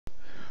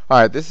All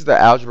right, this is the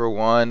Algebra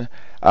 1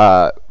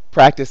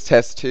 Practice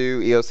Test 2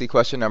 EOC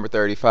question number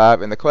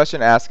 35. And the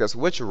question asks us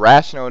which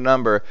rational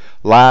number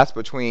lies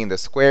between the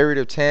square root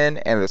of 10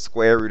 and the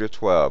square root of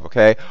 12.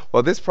 Okay,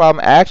 well, this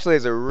problem actually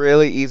is a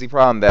really easy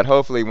problem that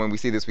hopefully when we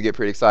see this we get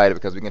pretty excited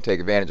because we can take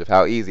advantage of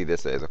how easy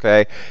this is.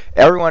 Okay,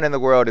 everyone in the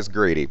world is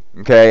greedy.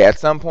 Okay, at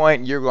some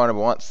point you're going to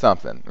want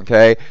something.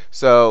 Okay,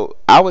 so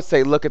I would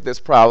say look at this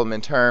problem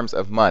in terms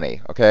of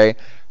money. Okay,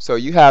 so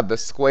you have the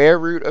square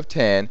root of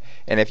 10,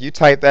 and if you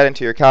type that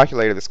into your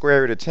calculator, the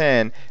square root of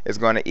 10 is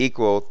going to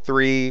equal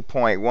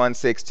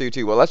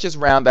 3.1622. Well, let's just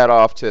round that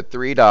off to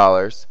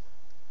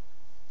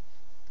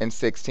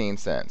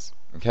 $3.16.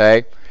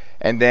 Okay?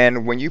 And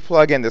then when you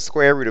plug in the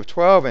square root of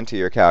 12 into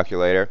your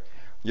calculator,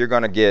 you're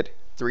going to get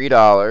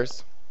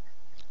 $3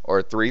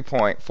 or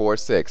 3.46,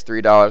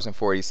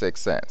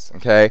 $3.46.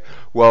 Okay?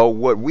 Well,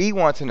 what we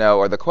want to know,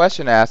 or the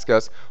question asks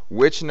us,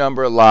 which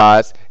number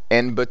lies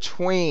in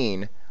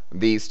between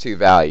these two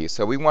values.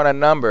 So we want a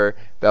number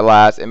that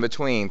lies in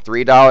between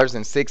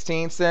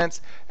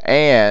 $3.16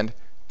 and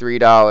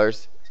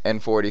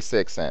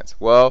 $3.46.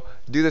 Well,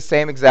 do the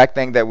same exact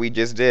thing that we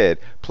just did.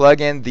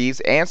 Plug in these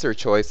answer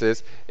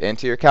choices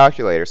into your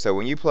calculator. So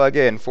when you plug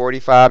in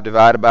 45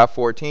 divided by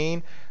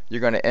 14,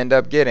 you're going to end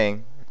up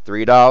getting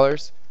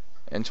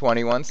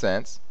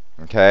 $3.21.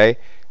 Okay?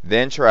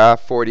 Then try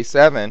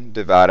 47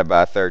 divided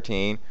by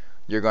 13.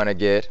 You're going to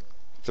get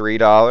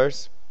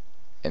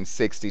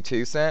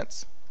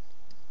 $3.62.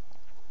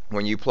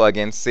 When you plug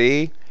in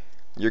C,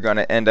 you're going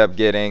to end up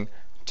getting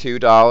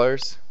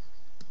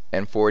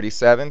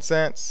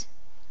 $2.47.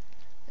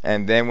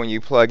 And then when you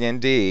plug in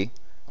D,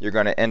 you're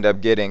going to end up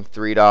getting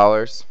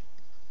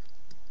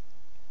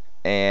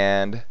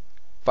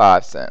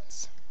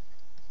 $3.05.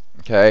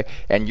 Okay?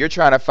 And you're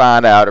trying to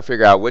find out or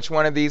figure out which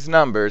one of these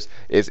numbers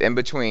is in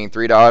between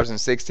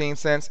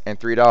 $3.16 and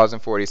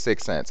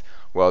 $3.46.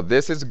 Well,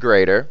 this is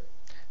greater,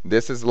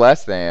 this is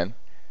less than,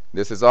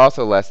 this is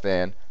also less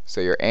than, so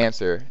your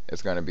answer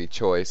is going to be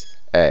choice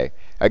A.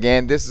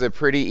 Again, this is a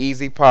pretty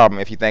easy problem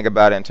if you think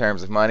about it in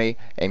terms of money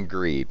and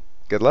greed.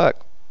 Good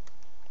luck.